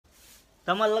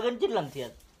તમારા લગ્ન કેટલામ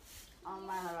થયા?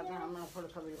 અમારા લગ્ન હમણાં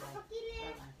થોડું ખબર ભાઈ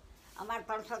અમારે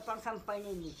 300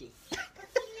 પૈણી નીચે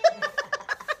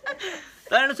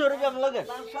 300 રૂપિયામાં લગ્ન?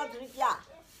 300 રૂપિયા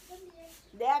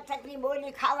 2 ચકરી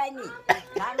બોલી ખાવાય નહીં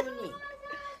જાણવું નહીં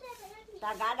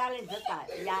તા ગાડા લઈને જતા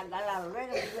યા ગાડા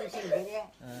લઈને બીજું ઘરે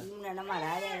એમને અમારે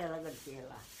હારે લગ્ન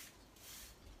થયેલા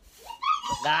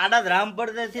ગાડા રામ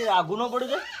પડતી આઘું ન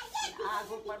પડ્યું છે?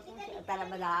 આઘું પડતું છે અત્યારે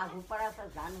બધા આઘું પડાશે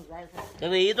જાનું જાય છે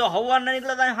હવે એ તો હવારના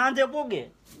નીકળે તો સાંજે પોગે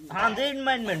સાંજે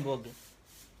માંડ પોગે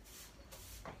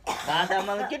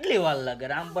ગાડામાં કેટલી વાર લાગે?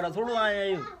 રામપરા થોડું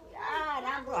આવ્યું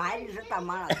રામપુર હારી જતા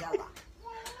માણસ જવા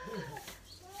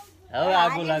હવે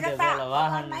આગું લાગે પેલા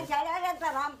વાહન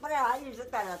રામપુરે હારી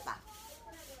જતા રહેતા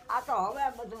આ તો હવે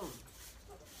બધું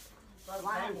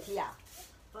વાહન થયા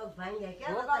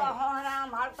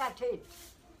હાલતા થઈ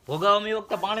ભોગાવામાં એ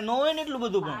વખતે પાણી ન હોય ને એટલું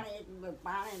બધું પણ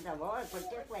પાણી તો હોય પણ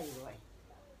ટેકવાય હોય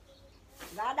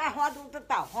ગાડા હોત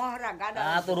ઉતરતા હોહરા ગાડા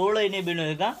આ તો રોડ નહીં બીનો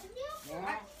કા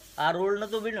આ રોડ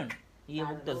નતો બીનો ને એ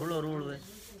વખતે થોડો રોડ હોય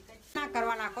ના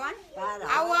કરવાના કોણ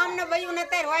આવું આમને બયું ને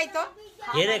તાર હોય તો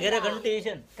ઘરે ઘરે ઘંટી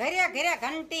છે ને ઘરે ઘરે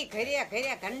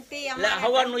ઘંટી એટલે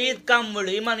હવાનું ઈ જ કામ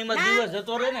મળ્યું એમાં દિવસ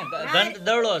જતો રહે ને ઘંટ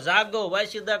દળો જાગો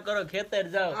વાસીદા કરો ખેતર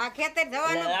જાઓ આ ખેતર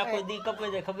જવાનું આખો દી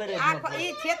કપાઈ જાય ખબર જ નથી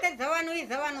ઈ ખેતર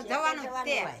જવાનું જવાનું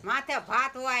તે માથે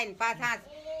ભાત હોય ને પાછા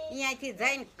અહીંયાથી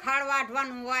જઈને ખાડ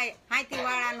વાઢવાનું હોય હાથી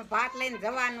વાળાનું ભાત લઈને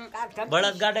જવાનું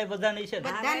બળદ ગાડા બધા ની છે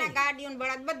બધાને ગાડીઓ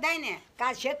બળદ બધાય ને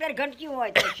કા ખેતર ઘંટ્યું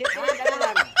હોય તો ખેતર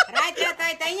દળવાનું રાતે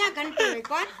થાય તો અહીંયા ઘંટી હોય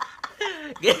કોણ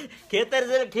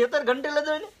ખેતર ઘંટી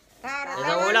લજો ને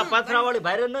ઓલા પાથરા વાળી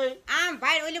ભારે નહીં આમ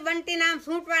ભાઈ ઓલી બંટી ને આમ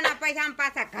સૂંટવાના પછી આમ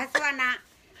પાછા ઘસવાના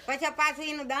પછી પાછું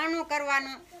એનું દાણું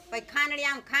કરવાનું પછી ખાંડડી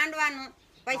આમ ખાંડવાનું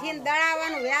પછી એને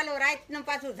દળાવવાનું વહેલું રાતનું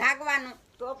પાછું જાગવાનું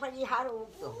તો પછી સારું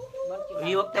ઉગતો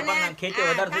એ વખતે પણ ખેતી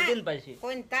વધારે થતી ને પછી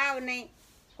કોઈ તાવ નહીં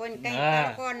કોઈ કઈ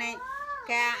તડકો નહીં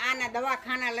કે આના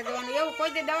દવાખાના લજવાનું એવું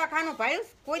કોઈ દી દવાખાનું ભાઈ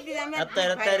કોઈ દી અમે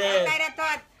અત્યારે તો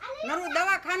નરું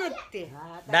દવાખાનું જ તે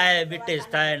ડાયાબિટીસ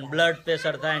થાય ને બ્લડ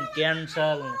પ્રેશર થાય ને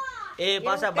કેન્સર એ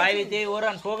પાછા 22-23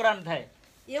 વર્ષના છોકરાને થાય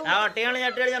આવા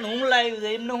ટેણિયા હુમલા આવી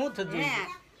જાય એમને શું થતું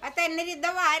અત્યારે નરી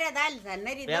દવા હારે હાલ છે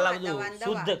નરી પેલા બધું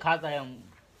શુદ્ધ ખાતા એમ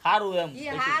સારું એમ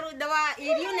ઈ સારું દવા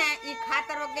ઈ રહ્યું ને ઈ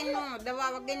ખાતર વગરનું દવા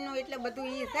વગરનું એટલે બધું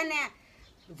ઈ છે ને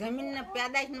જમીનને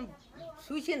પેદાશનું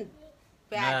સુશીન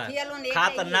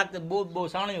ખાતર નાખતે બહુ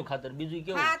સાણિયું ખાતર બીજું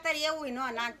કેવું ખાતર એવું ન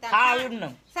નાખતા ખાવું ને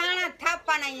સાણા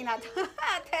થાપવાના ઈના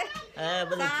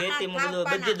બધું ખેતીમાં બધું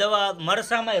બધી દવા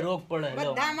મરસામાં રોગ પડે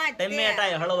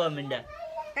ટમેટાય હળવા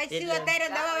મીંડ્યા કશું અત્યારે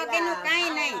દવા વગરનું કાઈ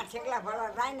નહીં છેકલા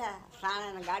ફરવા જાય ને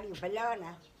સાણે ગાડી ભલાવે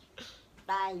ને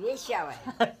તાય વેચ્યા આવે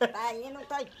તાય એનું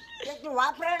તો કેટલું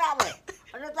વાપરેડ આવે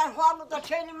અને તાર હોવાનું તો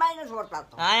છેની માઇનસ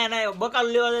વર્તાતો હા ના બકાલ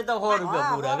લેવા જાય તો 100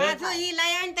 રૂપિયા પૂરા હવે જો ઈ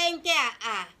લઈ આવે ને તો એમ કે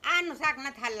આનું શાક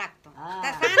નથી લાગતો તો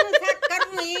સાનું શાક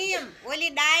કરવું એમ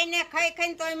ઓલી ડાય ને ખાઈ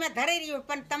ખાઈને તો મેં ધરી રહ્યું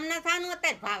પણ તમને સાનું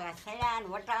અત્યારે ભાવે સૈણાન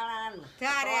વટાણાન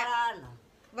ચારે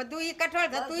બધું ઈ કઠોળ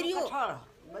જતું રહ્યું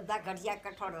બધા ઘડિયા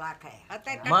કઠોળ રાખે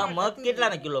અત્યારે મગ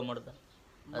કેટલાના કિલો મળતા?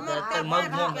 અત્યારે મગ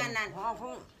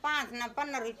 5 ને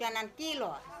 15 રૂપિયાના કિલો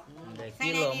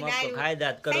કિલો મગ તો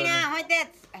ખાયદાત કરો સૈણા હોય તે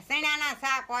સૈણાના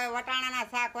શાક હોય વટાણાના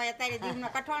શાક હોય અત્યારે દીવનો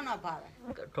કઠોળ નો ભાવે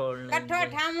કઠોળ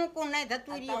ઠામુકું નહીં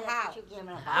ધતું રહ્યું હાવ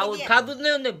આવું ખાધું જ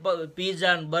નહીં ને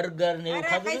પીઝા ને બર્ગર ને એવું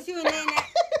ખાધું કશું નહીં ને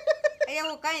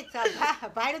એવું કઈ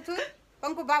ભાડું છું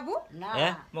પંકુ બાબુ હે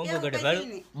મંગુ ગડે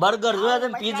ભાડું બર્ગર જોયા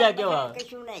તમે પીઝા કેવા આવે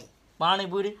કશું નહીં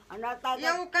પાણીપુરી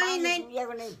એવું કઈ નહીં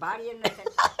ભાડીએ નથી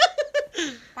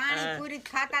પાણીપુરી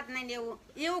ખાતા જ નહીં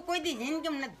એવું કોઈ દી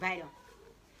જિંદગીમાં નથી ભાડ્યો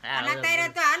અને અત્યારે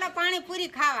તો હાલો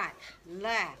પાણીપુરી ખાવા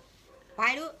લે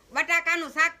ભાડું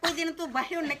બટાકાનું શાક કોઈ દી તું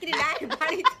ભાડ્યું નકરી દાળ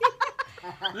ભાડી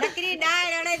નકરી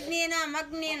દાળ અડદની ના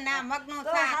મગની ના મગનું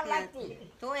શાક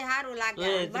તોય સારું લાગે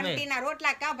બંટીના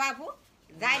રોટલા કા બાપુ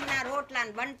જાયના રોટલા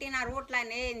ને બંટીના રોટલા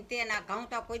ને એ તેના ઘઉં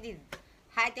તો કોઈ દી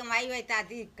હાથમાં આવ્યા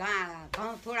ત્યાંથી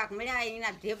ઘઉં થોડાક મળ્યા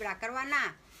એના ઢેબડા કરવાના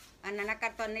અને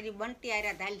નકર તો નરી બંટી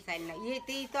આર્યા ધાલ સાઈલ એ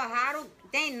તે તો સારું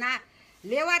ત્યાં ના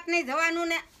લેવા જ નહીં જવાનું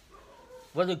ને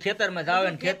બધું ખેતરમાં જાવે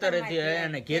ને ખેતરેથી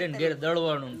એને ઘેરે ને ઘેરે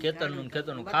દળવાનું ખેતરનું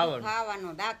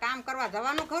ખાવાનું કામ કરવા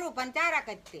જવાનું ખરું પણ ચારા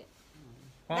કચ્છે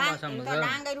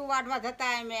ડાંગરું વાઢવા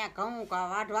જતા અમે ઘઉં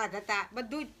વાઢવા જતા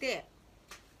બધું જ તે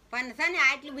પણ છે ને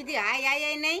આટલી બધી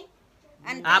હાય નહીં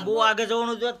આ બહુ આગે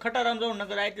જવાનું છે ખટારામ જવાનું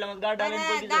નકર આટલામાં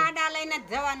ગાડા લઈને જ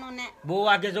જવાનું ને બહુ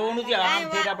આગે જવાનું છે આમ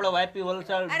થી આપણે વાપી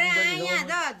વલસાડ અરે અહીંયા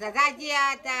જો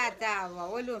જાજીયા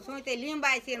ઓલું શું તે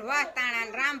લીંબાઈ છે વાસ્તાણા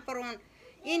ને રામપુર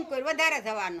ઇન કોઈ વધારે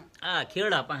જવાનું આ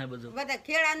ખેડા પાસે બધું બધા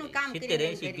ખેડાનું કામ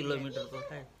 70-80 કિલોમીટર તો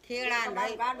થાય ખેડા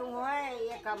ગાડું હોય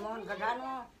એક મોહન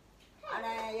ગઢાનું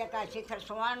અને એક આ શિખર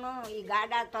સુવાનું એ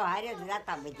ગાડા તો હારે જ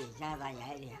જાતા બધી જ્યાં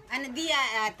હારે. અને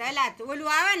દિયા પેલા ઓલું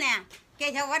આવે ને કે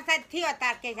જો વરસાદ થયો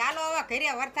તાર કે ચાલો હવે ઘરે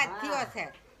વરસાદ થયો છે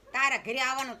તારે ઘરે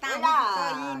આવવાનું તામ તો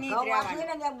ઈ નહીં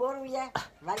રહેવાનું ને બોરવું જાય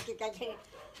વાલકી કાઢે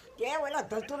તે ઓલો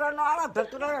ધતુરો નો આવે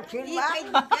ધતુરો નો ફીરવા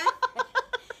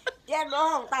તે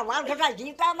ડોહો તા વાલખટા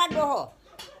જીતામાં ડોહો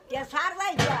તે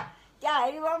સારવાઈ ગયા ત્યાં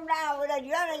હરિઓમ ના ઓલા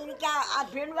ગયો ને એ કે આ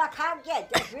ફીરવા ખાવ કે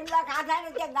તે ફીરવા ખાધા ને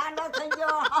તે ગાંડો થઈ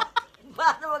ગયો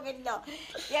બારો ગયો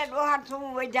તે ડોહા શું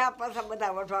વજા પછી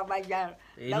બધા વઠવા બાજ્યા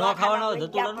ઈ નો ખાવાનો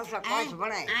ધતુરો પછી કોસ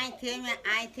ભણાય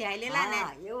આઈથી હાલેલા ને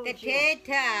તે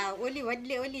ઠેઠ ઓલી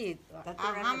વડલી ઓલી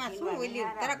આમાં શું ઓલી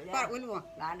તરક પર ઓલું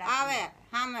આવે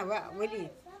સામે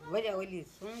ઓલી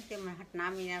શું તે હટ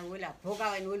નામી ઓલા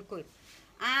ભોગાવાય ઓલ કોઈ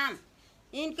આમ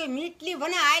ઈન કે મીટલી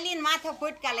બને આલીને માથે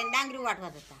ફોટકા લઈને ડાંગરી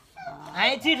વાટવા જતા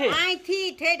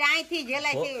અહીંથી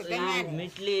જેલાય છે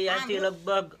મીટલી આથી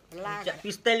લગભગ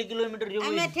 45 કિલોમીટર જેવું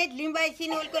અમે ઠેઠ લીંબાઈ થી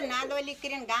ને ઓલ કોઈ નાદોલી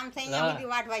કરીને ગામ છે અહીંયા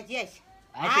બધી વાટવા જઈશ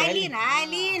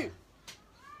હાલીન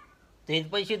તે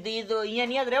પછી તી તો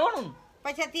અહીંયા જ રહેવાનું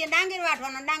પછી તે ડાંગર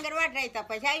વાટવાનો ડાંગર વાટાઈ તા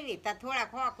પછી આવી તા થોડા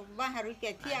ખોક 12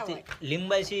 રૂપિયા થયા હોય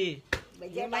લીંબાઈ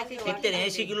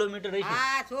 70-80 કિલોમીટર હશે.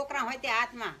 હા છોકરા હોય તે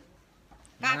હાથમાં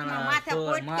કાકમાં માથે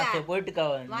પોટકા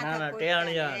હોય નાના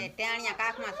ટેણિયા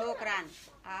કાકમાં છોકરા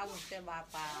આવું છે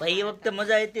બાપા. એ વખતે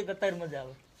મજા આવી કે અત્યારે મજા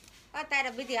આવે?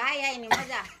 અત્યારે બીજી હાય ની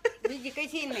મજા બીજી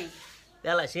કઈ નહીં.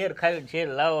 પેલા શેર ખાવીને શેર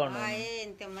લાવવાનો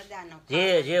તે મજા નો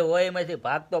જે હોય એમાંથી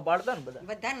ભાગ તો પાડતા ને બધા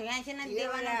બધાનું વાંચી ને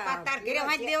દેવાના પાતાર ઘરે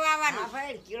વાંચ દેવા આવવાનું.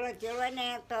 કિલો ચેળવે ને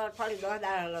તો થોડી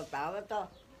દોદાળ હતા હવે તો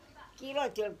કિલો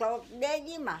ચેળ તો 2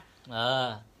 દીમાં.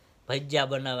 હા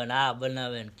ભજીયા બનાવે ને આ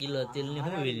બનાવે ને કિલો તેલ ની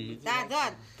શું વેલી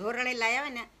ધોરડે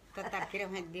લાવ્યા ને તો તાર ઘરે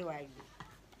વાંચ દેવા આવી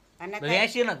અને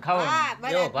વેચી ને ખાવાનું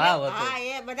એવો ભાવ હતો. હા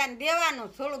એ બધાને દેવાનું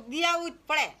થોડુંક દિયાવું જ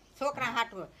પડે છોકરા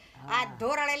હાટવું. આ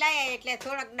ધોરડે લાયા એટલે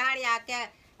થોડક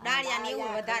ડાળિયા ને એવું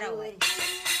વધારે હોય.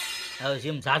 હવે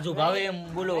જેમ સાજુ ભાવે એમ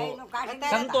બોલો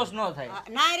સંતોષ ન થાય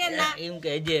ના રે ના એમ કે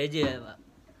હજે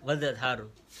વધે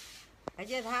સારું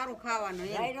હજે સારું ખાવાનું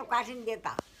એનું કાઢીને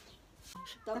દેતા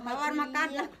સવારમાં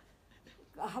કાઢ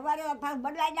હવારે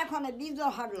બદલાઈ નાખો ને બીજો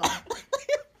હડલો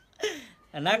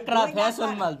નકરા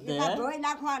ફેશન માં ધોઈ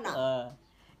નાખવાના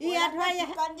ઈ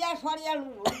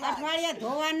અઠવાડિયા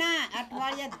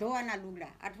ધોવાના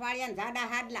લુગડા અઠવાડિયા જાડા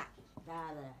હાડલા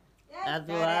આ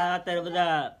તો અત્યારે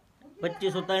બધા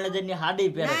 2500-3000 ની હાડી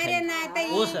પહેરે છે.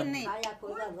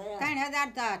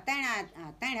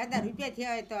 3000 રૂપિયા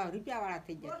થયા હોય તો રૂપિયા વાળા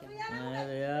થઈ જશે.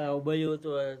 અરે આ બયું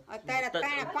તો અત્યારે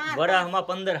વરાહમાં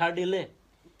 15 હાડી લે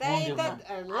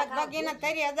લગભગ એના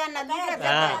 30,000 ના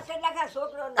લુગડા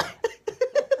છોકરો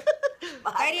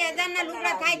 30,000 ના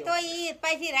લુગડા થાય તો ઈ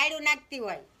પછી રાયડું નાખતી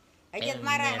હોય. હજી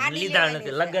મારા હાડી લીધા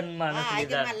નથી લગનમાં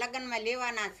લગનમાં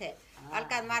લેવાના છે.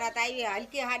 હલકા મારા તો આવી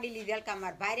હલકી હાડી લીધી હલકા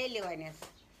મારા ભારે લેવાની છે.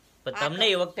 પણ તમને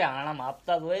એ વખતે આણામ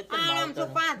આપતા જ હોય તો આણામ તો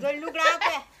 5 જોડ લુગડા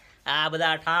આપે. આ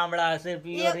બધા ઠામડા છે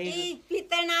પિયર ઈ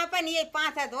પિત્તળના આપે ને એ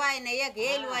 5 ધોવાય ને એક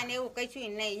હેલ હોય ને એવું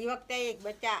કશું નહીં. ઈ વખતે એક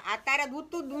બચ્ચા આતારે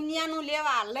ઉતું દુનિયાનું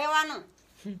લેવાનું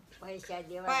પૈસા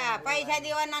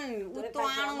દેવાના ઉતું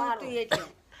આણું ઉતું એટલે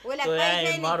ઓલા તો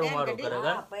પૈસા મારું કરે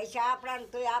પૈસા આપણા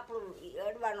તો આપણું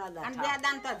અડવાનો અને બે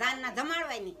દાન તો ધાન ના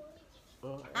જમાડવાય નહીં.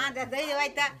 હા તો દઈ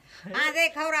દેવાય તા હા દે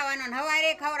ખવડાવવાનું ને હવારે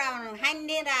ખવડાવવાનું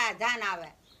હાંજે જાન આવે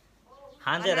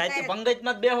હાંજે રાતે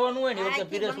પંગજમાં જ બેહવાનું હોય ને વખતે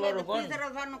પીરસવાનું કોણ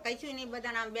પીરસવાનું કઈશું નહીં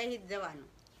બધા આમ બેહી જ જવાનું.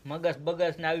 મગસ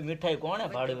બગસ ને આવી મીઠાઈ કોણે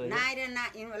ભાડવે? ના રે ના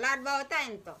લાડવા હતા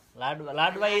એમ તો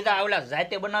લાડવા ઈ તો આવલા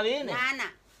જાતે બનાવી ને ના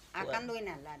ના આ કંદોઈ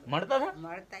ના લાડવા મળતા હતા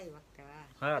મળતા ઈ વખતે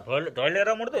હા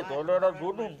ધોલેરા મળતો ધોલેરા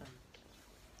જોડું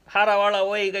હારા વાળા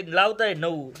હોય કઈક લાવતા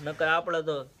નવું નકર આપણે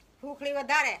તો ફૂકડી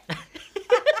વધારે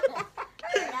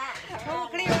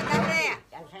ફૂકડી વધારે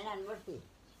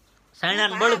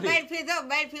સાયણાન બળફી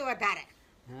બરફી વધારે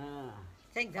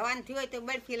કઈક જવાન થયું હોય તો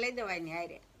બરફી લઈ દેવાય ને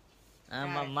હારે.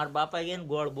 મારા બાપા કે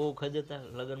ગોળ બહુ ખજતા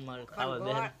લગનમાં ખાવા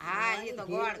બે. હા ઈ તો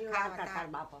ગોળ ખાવા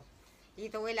બાપા ઈ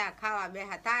તો ઓલા ખાવા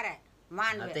બેહા તારે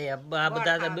માનવે આ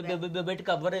બધા બે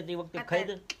બેટકા ભરે તે વખતે ખાઈ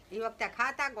દે. ઈ વખતે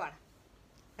ખાતા ગોળ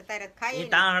અત્યારે ખાઈ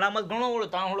તાહડામાં ઘણો ઓળો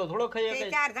તાહડો થોડો ખાઈ જાય.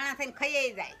 4 જણા થઈને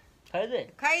ખાઈ જાય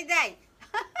ખાઈ જાય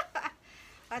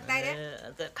અત્યારે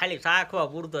ખાલી શાખવા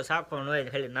પૂરતો શાખવાનું હોય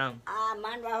ખાલી નામ. આ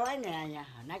માંડવા હોય ને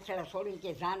અહીંયા નાખેલા છોડી કે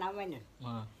જાન આવે ને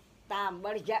ત્યાં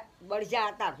બળજા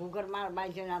હતા ઘૂઘર માર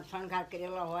બાંધીને આમ શણગાર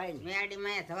કરેલો હોય ને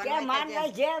મેડીમાં કે માંડવા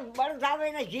જે બળદ આવે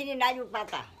ને ઘીની ડાળ્યું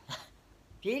પાતા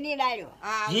ઘીની ડાળ્યું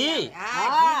ઘીની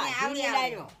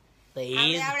ડાળ્યું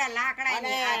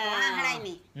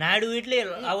નાડું એટલે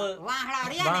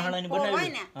વાહણાની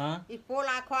હોય ને ઈ પોલ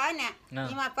આખો હોય ને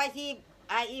એમાં પછી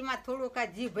એમાં થોડુંક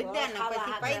જી ભદ્યા ને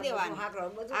પછી પાઈ દેવાનું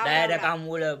ડાયરેક્ટ આમ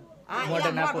ઓલે હા મોઢે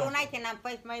એ નાખો મોઢું નાખીને આમ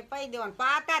પૈ દેવાનું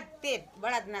પાતા જ તે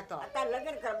બળદ ના તો અત્યારે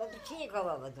લગ્ન કર બધું છે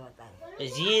ખવા બધું અત્યારે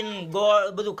જીન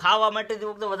ગોળ બધું ખાવા માટે તે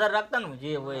વખતે વધારે રાખતા ને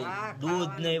જે હોય હા,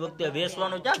 દૂધ ને એ વખતે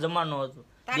વેચવાનો ક્યાં જમાનો હતો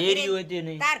તાર ડેરી ઘરે- હતી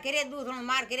નહીં તાર ઘરે દૂધણું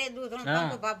માર ઘરે દૂધણું હા.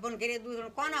 કંકુ બાપુને ઘરે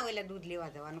દૂધણું કોના ઓલે દૂધ લેવા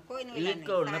જવાનું કોઈ નું ઈ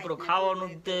કહું નકરો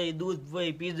ખાવાનું તે દૂધ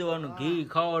હોય પીજવાનું ઘી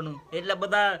ખાવાનું એટલે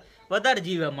બધા વધારે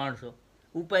જીવે માણસો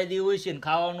ઉપાયથી હોય છે ને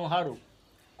ખાવાનું સારું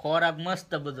ખોરાક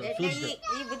મસ્ત બધો એટલે શુદ્ધ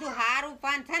ઈ બધું હારું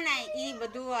પાન છે ને ઈ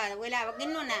બધું ઓલા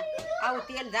વગરનું ને આવું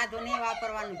તેલ જાદુ નહીં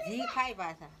વાપરવાનું ઘી ખાય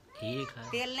પાછા ઘી ખાય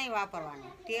તેલ નહીં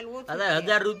વાપરવાનું તેલ ઓછું અરે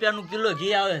 1000 રૂપિયાનું કિલો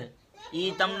ઘી આવે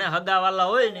ઈ તમને હગાવાલા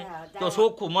હોય ને તો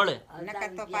ચોખ્ખું મળે નકર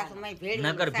તો પાછું મેં ભેળવી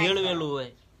નકર ભેળવેલું હોય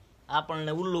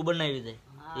આપણને ઉલ્લું બનાવી દે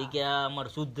ઈ કે આ અમાર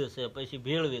શુદ્ધ છે પછી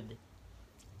ભેળવી દે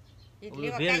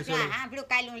સાંભળ્યું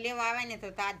કાલું લેવા આવે ને તો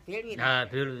તાજ ભેળવી દે. હા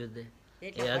ભેળવી દે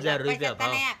એટલે એ 1000 રૂપિયા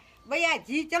ભાવ તને ભાઈ આ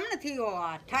જી ચમ નથી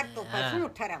ઠરતો હા. શું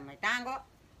ઠરામે ટાંગો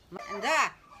જા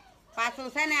પાછું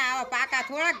છે ને આવા પાકા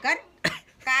થોડાક ઘર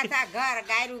કાચા ઘર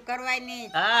ગાયરું કરવાય નહીં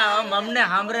હા આમ અમને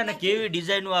સાંભળે ને કેવી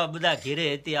ડિઝાઇન આ બધા ઘેરે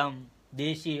હતી આમ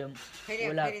દેશી આમ ફેરે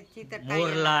ઓલા ફેરે ચિત્ર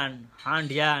મોરલાન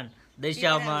હાંડિયાન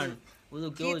દશામાન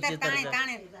બધું કેવું ચિત્ર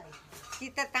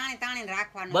ચિત્ર તાણે તાણે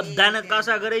રાખવાનું બધાને જ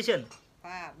કાસા કરે છે ને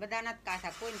હા બધાના જ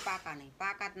કાચા કોઈને પાકા નહીં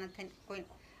પાકા જ નથી ને કોઈ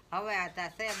હવે આ તા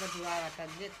છે બધું આવે તો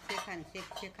જે શેખા ને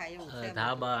શેખા એવું છે બધું.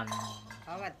 ધાબા ને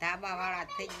હવે ધાબા વાળા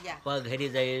થઈ ગયા પગ હેરી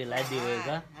જાય એવી લાદી હોય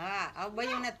કા હા હવે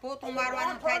બયુને પોતું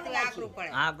મારવાનું થાય તો આકરું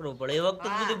પડે આકરું પડે એ વખતે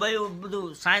બધું ભાઈ બધું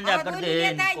સાંજા હવે કરી દોરી દે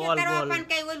લેતા આવજો, કોલ તારા બોલ બાપાને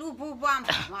કઈ ઓલું ઊભું ઊભું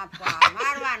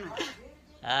મારવાનું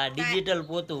હા ડિજિટલ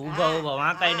પોતું ઊભા ઊભા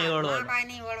વાંકાય નહીં વળવાનું વાંકાય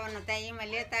નહીં વળવાનું ત્યાં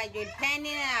એમાં લેતા આવજો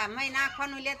ફેની મય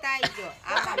નાખવાનું લેતા આવજો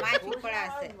આમાં માછી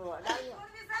પડાશે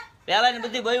પેલા ની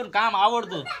બધી ભાઈ કામ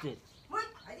આવડતું જ છે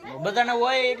બધાને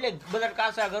હોય એટલે બધા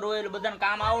કાસા ઘર હોય એટલે બધાને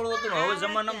કામ આવડતું હતું ને હવે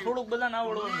જમાનામાં થોડુંક બધાને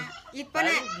આવડવાનું ઈ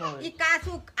પણ ઈ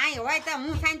કાસું આય હોય તો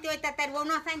હું શાંતિ હોય તો તારી વહુ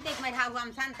ન શાંતિ હોય તો મારી હાવ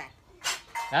આમ શાંત થાય.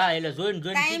 હા એટલે જોઈને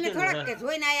જોઈને ત્યાં એમ થોડાક કે શીખેલું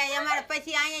જોઈને આયા અમારે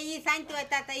પછી અહીંયા ઈ શાંતિ હોય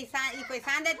તો ઈ કોઈ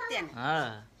સાંદ જ છે ને હા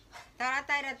તાર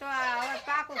અત્યારે તો હવે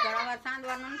પાકું ઘર હવે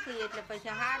સાંદવાનું નથી એટલે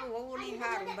પછી સારું હોવું નહીં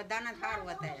સારું બધાને સારું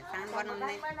અત્યારે સાંદવાનું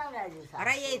નહીં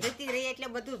રહી જતી રહી એટલે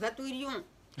બધું જતું રહ્યું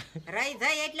રહી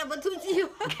જાય એટલે બધું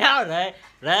થયું ક્યાં રહે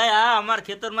હા અમારા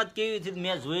ખેતરમાં જ કેવી હતી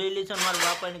મેં જોયેલી છે ને મારા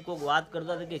બાપાની કોઈક વાત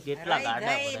કરતા હતા કે કેટલા રહી ગાડા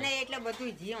જાય ભરાય. નહીં એટલે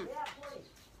બધું જ્યું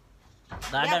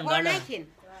ગાડા ને કોણ ગાડા નાખીને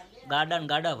ગાડા ને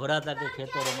ગાડા ભરાતા કે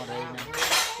ખેતરોમાં રહીને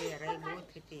એ રહી બહુ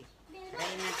થતી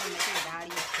રહીને તો નથી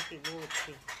દાળી થતી બહુ જ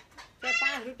છે તે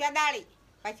 5 રૂપિયા દાળી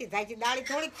પછી જાજી દાળી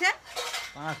થોડીક છે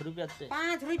 5 રૂપિયા જ છે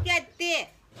 5 રૂપિયા જ તે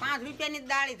 5 રૂપિયાની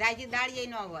દાળી જાજી દાળી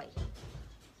ન હોય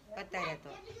અત્યારે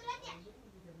તો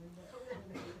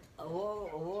હો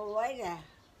હોય ને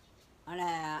અને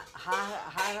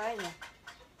હાર હોય ને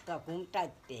તો ઘૂમતા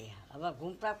જ તે હવે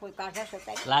ઘૂમતા કોઈ કાઢે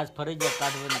શકાય ગ્લાસ ફરજિયાત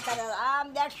કાઢવાની અત્યારે આમ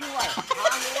બેઠું હોય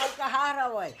આમ હોય કે હાર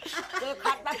હોય તો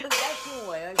ખાતા બેઠું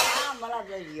હોય ક્યાં મળા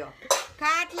જઈ ગયો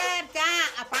ખાટલા ચા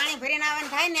આ પાણી ભરીને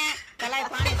આવવાનું થાય ને કલાઈ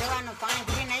પાણી જવાનું પાણી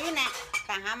ભરીને આવ્યું ને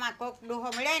તો આમાં કોક ડોહો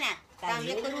મળે ને તો આમ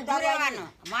એકલું ઊભું રહેવાનું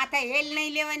માથે હેલ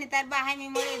નહીં લેવાની તાર બા હામી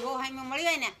મળે ગો હામી મળી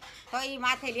હોય ને તો એ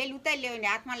માથે હેલ ઉતારી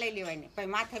લેવાની હાથમાં લઈ લેવાની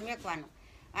પછી માથે મેકવાનું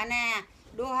અને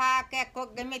ડોહા કે કોક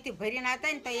ગમે તે ભરીને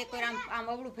આવતા ને તો એક વાર આમ આમ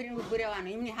અવળું ફરીને ઊભું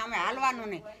રહેવાનું એમની સામે હાલવાનું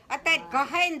નહીં અત્યારે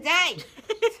ઘહાઈને જાય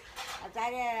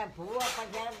અત્યારે ભૂવો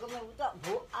પણ જ્યારે ગમે ઉતો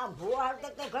આ ભૂવો હાલતો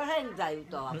તો ઘરે ને જાય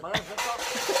તો બરસ હતો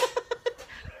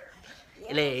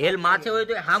એટલે હેલ માથે હોય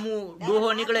તો હામું ડોહો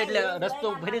નીકળે એટલે રસ્તો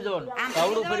ફરી જવાનો આમ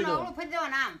આવડું ફરી અવળું જવાનું ફરી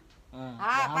જવાનું આમ હા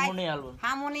હા હામું નહીં હાલવાનું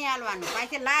હામું નહીં હાલવાનું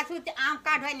પાછી લાશું આમ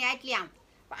કાઢવાની આટલી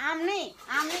આમ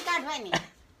નહીં કાઢવાની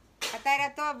અત્યારે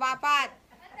તો બાપા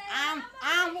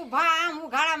આમ ઊભા આમ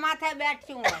ઉઘાડા માથે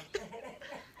બેઠશું હોય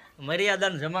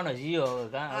મર્યાદાનો જમાનો જીયો હવે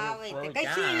કાં આવે હવે તે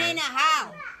કશું ક્યાં? નહીં ને હાવ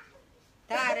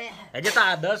તારે હજી તો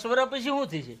આ 10 વર્ષ પછી શું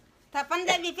થશે તો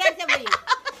પંજાબી પહેરશે ભાઈ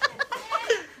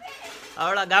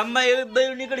આવડા ગામમાં એવી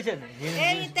બયું નીકળશે ને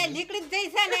એવી રીતે નીકળી જ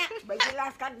જઈ છે ને બધી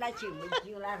લાશ કાઢ નાખી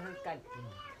બધી લાશ કાઢ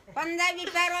પંજાબી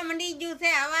પહેરવા મંડી ગયું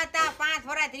છે હવે તો 5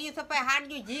 વર્ષ 30 રૂપિયા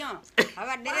હાડ્યું જીઓ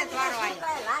હવે ડ્રેસ વાળો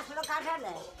આવ્યો લાશ નો કાઢે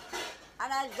ને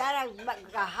અને જયારે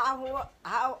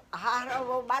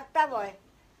હારો બાંધતા હોય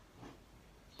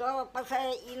તો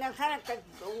પછી એને છે ને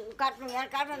કાઢનું યાર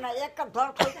કાઢે ને એક જ ધોર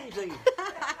ખોટું જોયું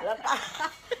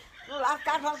તું લાશ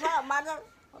કાઢવા છે મારે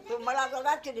તું મળા તો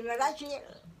રાખી દે મેં રાખીએ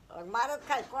મારે જ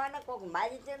ખાય કોઈને કોક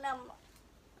મારી છે ને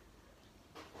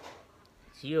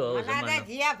જીયો હવે મનાદા જમાનો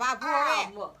જીયા બાપુ હવે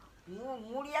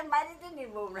મૂળિયા મારી હતી ને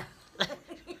બહુ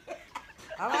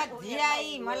હવે જીયા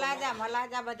ઈ મલાજા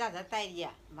બધા જતા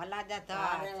રહ્યા મલાજા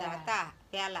હતા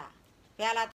પેલા